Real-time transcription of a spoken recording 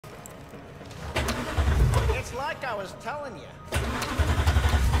It's like I was telling you.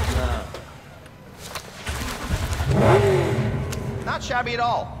 Not shabby at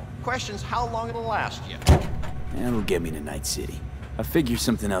all. Question's how long it'll last you. That'll get me to Night City. I figure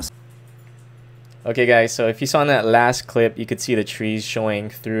something else. Okay guys, so if you saw in that last clip, you could see the trees showing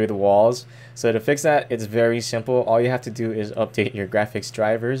through the walls. So to fix that, it's very simple. All you have to do is update your graphics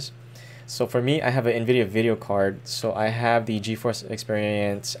drivers. So for me, I have an NVIDIA video card, so I have the GeForce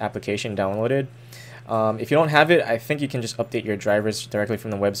Experience application downloaded. If you don't have it, I think you can just update your drivers directly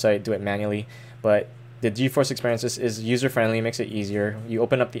from the website, do it manually. But the GeForce Experience is user-friendly, makes it easier. You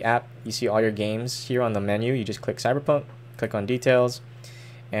open up the app, you see all your games here on the menu. You just click Cyberpunk, click on Details,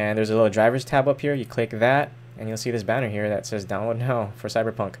 and there's a little drivers tab up here. You click that, and you'll see this banner here that says Download Now for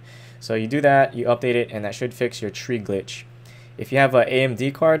Cyberpunk. So you do that, you update it, and that should fix your tree glitch. If you have an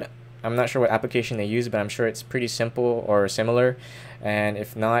AMD card, I'm not sure what application they use, but I'm sure it's pretty simple or similar. And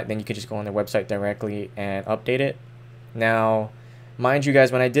if not, then you could just go on their website directly and update it. Now, mind you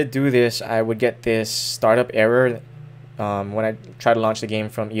guys, when I did do this, I would get this startup error when I try to launch the game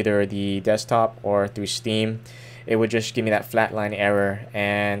from either the desktop or through Steam. It would just give me that flatline error,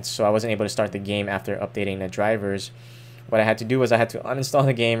 and so I wasn't able to start the game after updating the drivers. What I had to do was I had to uninstall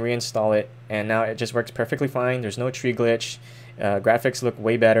the game, reinstall it, and now it just works perfectly fine. There's no tree glitch. Graphics look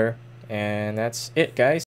way better, and that's it, guys.